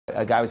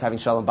A guy was having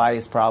shalom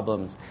bayis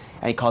problems,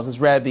 and he calls his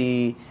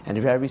Rebbe, and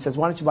the Rebbe says,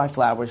 why don't you buy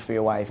flowers for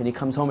your wife? And he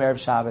comes home Erev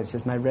Shabbat and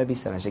says, my Rebbe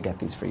said I should get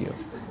these for you.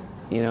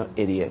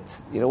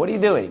 Idiot. What are you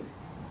doing?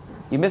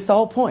 You missed the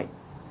whole point.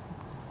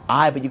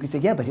 But you could say,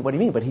 yeah, but what do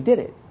you mean? But he did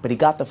it. But he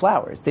got the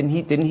flowers. Didn't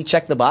he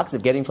check the box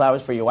of getting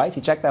flowers for your wife?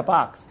 He checked that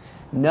box.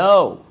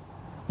 No.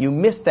 You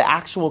missed the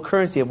actual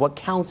currency of what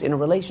counts in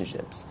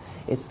relationships.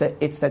 It's that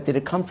did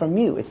it come from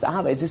you? It's the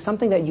Abba. Is this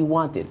something that you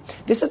wanted?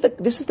 This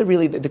is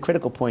really the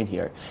critical point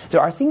here.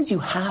 There are things you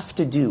have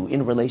to do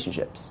in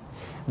relationships.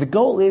 The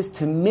goal is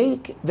to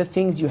make the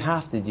things you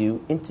have to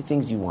do into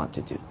things you want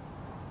to do.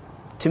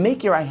 To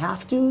make your I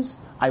have to's,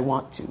 I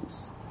want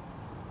to's.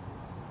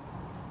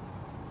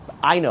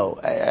 I know,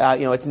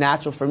 it's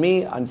natural for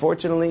me,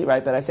 unfortunately,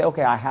 right? But I say,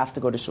 okay, I have to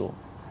go to shul.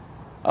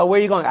 Oh, where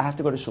are you going? I have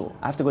to go to shul.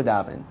 I have to go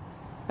daven.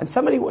 And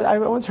I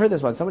once heard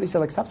this one. Somebody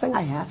said, stop saying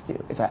I have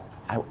to. It's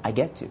I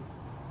get to.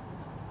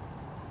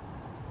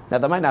 Now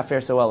that might not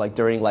fare so well,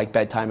 during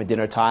bedtime and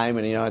dinner time,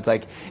 and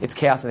it's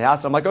chaos in the house.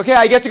 And I'm like, okay,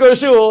 I get to go to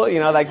shul.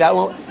 That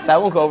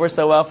won't go over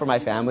so well for my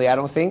family, I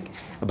don't think.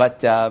 But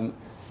the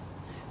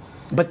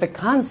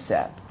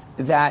concept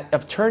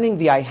of turning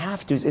the I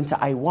have to's into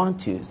I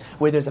want to's,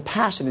 where there's a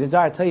passion, a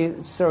desire. I'll tell you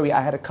a story.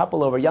 I had a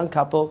couple over, a young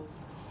couple,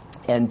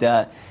 and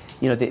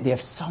they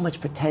have so much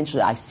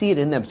potential. I see it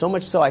in them, so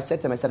much so I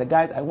said to them,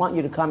 guys, I want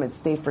you to come and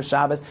stay for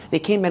Shabbos. They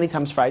came many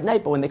times Friday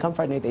night, but when they come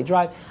Friday night, they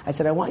drive. I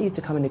said, I want you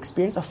to come and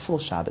experience a full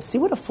Shabbos. See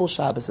what a full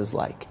Shabbos is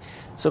like.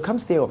 So come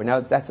stay over. Now,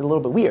 that's a little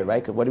bit weird,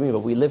 right? What do you mean? But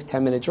we live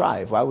 10-minute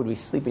drive. Why would we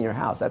sleep in your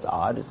house? That's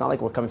odd. It's not like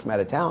we're coming from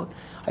out of town.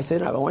 I said,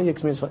 no, I want you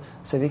to experience.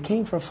 So they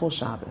came for a full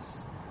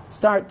Shabbos,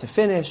 start to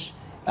finish.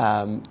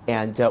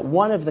 And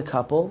one of the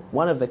couple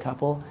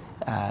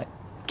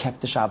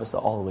kept the Shabbos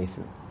all the way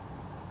through.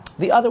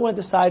 The other one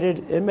decided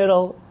in the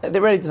middle, they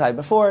already decided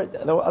before,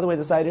 the other one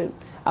decided,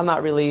 I'm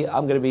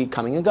going to be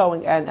coming and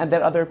going, and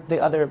the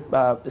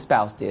other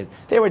spouse did.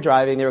 They were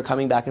driving, they were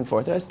coming back and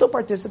forth, they were still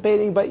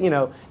participating, but,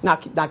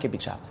 not keeping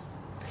Shabbos.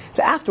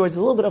 So afterwards,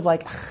 a little bit of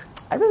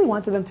I really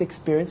wanted them to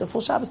experience a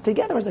full Shabbos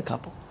together as a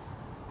couple.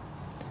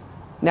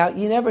 Now,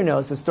 you never know,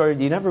 it's a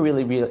story, you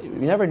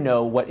never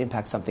know what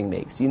impact something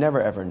makes. You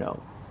never ever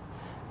know.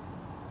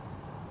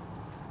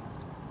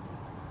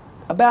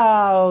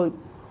 About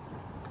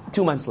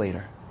 2 months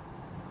later,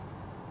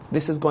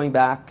 this is going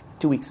back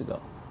 2 weeks ago,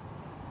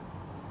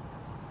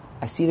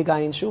 I see the guy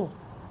in shul.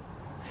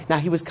 Now,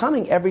 he was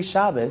coming every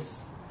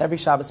Shabbos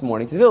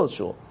morning to the village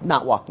shul,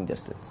 not walking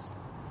distance.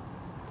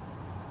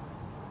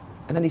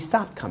 And then he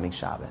stopped coming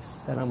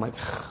Shabbos. And I'm like,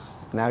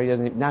 now he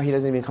doesn't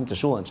even come to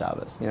shul on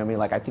Shabbos. You know what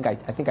I mean?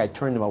 I think I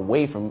turned him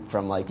away from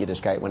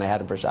Yiddishkeit when I had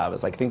him for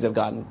Shabbos. Things have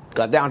gone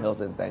downhill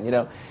since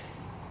then,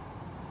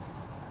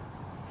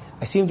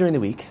 I see him during the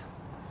week.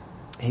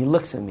 He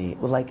looks at me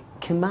with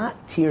kamat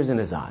tears in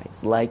his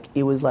eyes.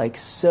 It was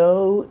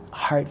so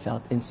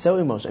heartfelt and so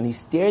emotional. And he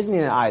stares me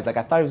in the eyes I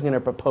thought he was going to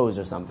propose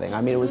or something.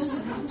 I mean, it was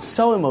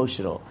so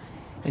emotional.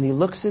 And he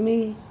looks at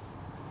me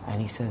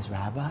and he says,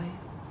 Rabbi,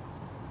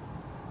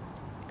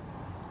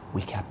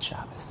 we kept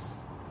Shabbos.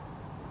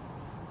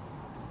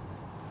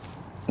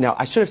 Now,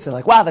 I should have said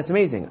wow, that's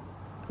amazing.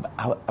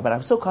 But I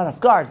was so caught off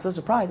guard, so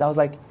surprised. I was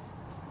like,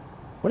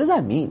 what does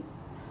that mean?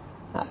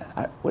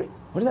 What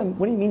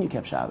do you mean you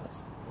kept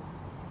Shabbos?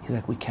 He's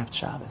like, we kept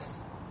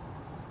Shabbos.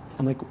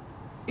 I'm like,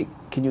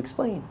 can you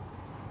explain?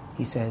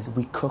 He says,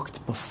 we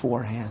cooked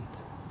beforehand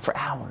for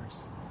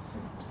hours.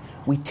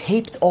 We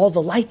taped all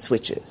the light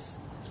switches.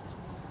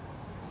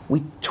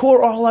 We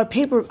tore all our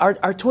paper,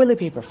 our toilet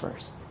paper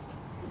first.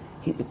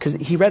 Because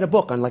he read a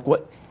book on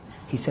what,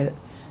 he said,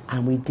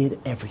 and we did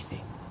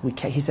everything.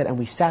 He said, and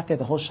we sat there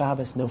the whole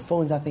Shabbos, no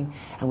phones, nothing,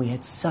 and we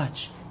had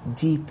such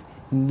deep,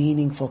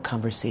 meaningful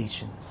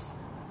conversations.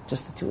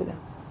 Just the two of them.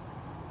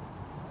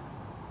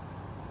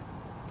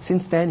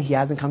 Since then, he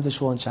hasn't come to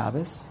shul on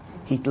Shabbos.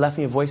 He left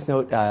me a voice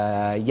note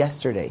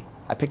yesterday.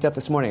 I picked it up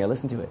this morning. I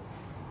listened to it.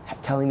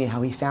 Telling me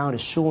how he found a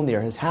shul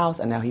near his house,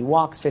 and now he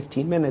walks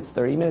 15 minutes,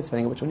 30 minutes,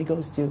 depending on which one he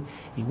goes to.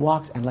 He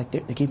walks, and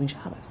they're keeping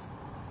Shabbos.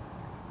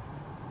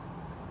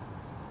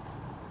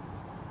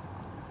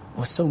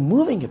 What's so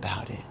moving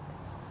about it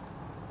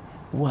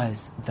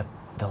was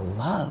the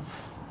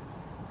love.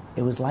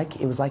 It was like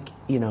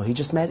he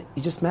just met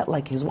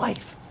his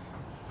wife.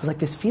 It was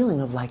this feeling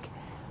of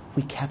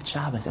we kept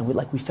Shabbos and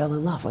we fell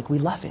in love, we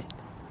love it.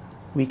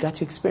 We got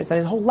to experience that.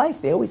 His whole life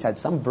they always had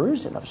some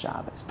version of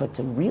Shabbos, but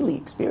to really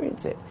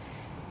experience it,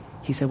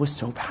 he said, was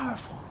so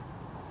powerful.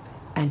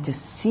 And to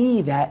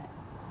see that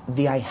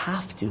the I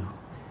have to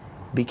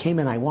became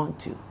an I want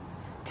to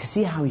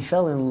see how he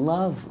fell in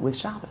love with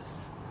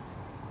Shabbos.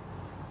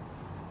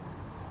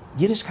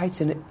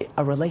 Yiddishkeit's in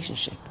a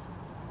relationship.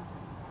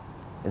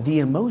 The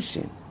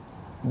emotion,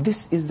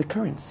 this is the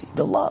currency,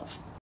 the love.